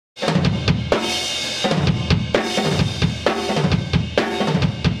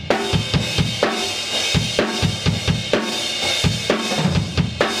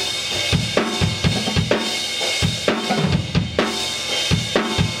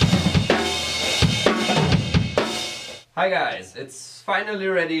Hi guys, it's finally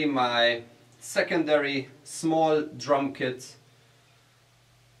ready, my secondary small drum kit,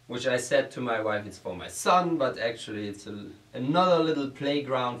 which I said to my wife it's for my son, but actually it's another little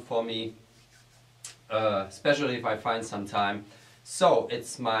playground for me, especially if I find some time. So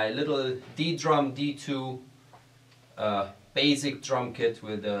it's my little ddrum D2 basic drum kit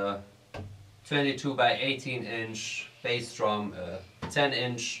with a 22 by 18 inch bass drum, a 10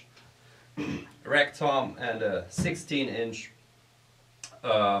 inch rack tom and a 16 inch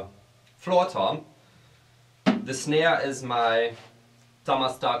floor tom. The snare is my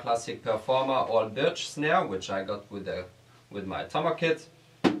Tama Star Classic Performer all birch snare, which I got with my Tama kit.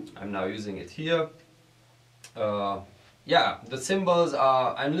 I'm now using it here. Yeah, the cymbals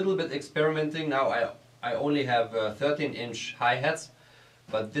are, I'm a little bit experimenting now. I only have 13 inch hi-hats,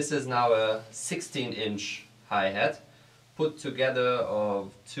 but this is now a 16 inch hi-hat put together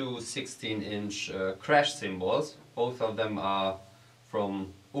of two 16 inch crash cymbals. Both of them are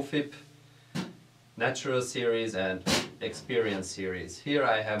from UFIP Natural Series and Experience Series. Here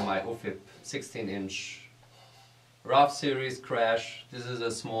I have my UFIP 16 inch RAF Series crash. This is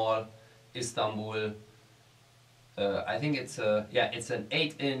a small Istanbul, I think it's an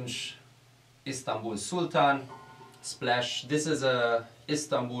 8 inch Istanbul Sultan Splash. This is a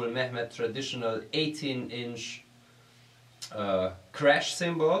Istanbul Mehmet traditional 18 inch crash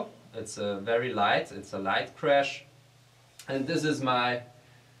cymbal. It's a very light, it's a light crash. And this is my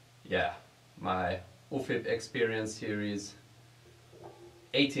UFIP Experience Series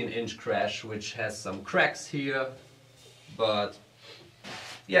 18 inch crash, which has some cracks here, but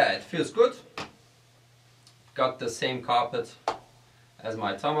yeah, it feels good. Got the same carpet as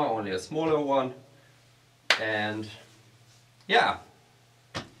my Tama, only a smaller one, and yeah,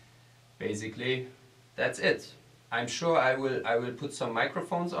 basically that's it. I'm sure I will put some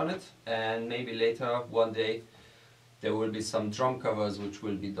microphones on it, and maybe later one day there will be some drum covers which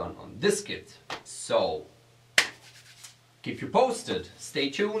will be done on this kit. So keep you posted, stay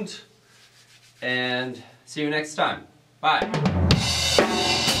tuned, and see you next time. Bye.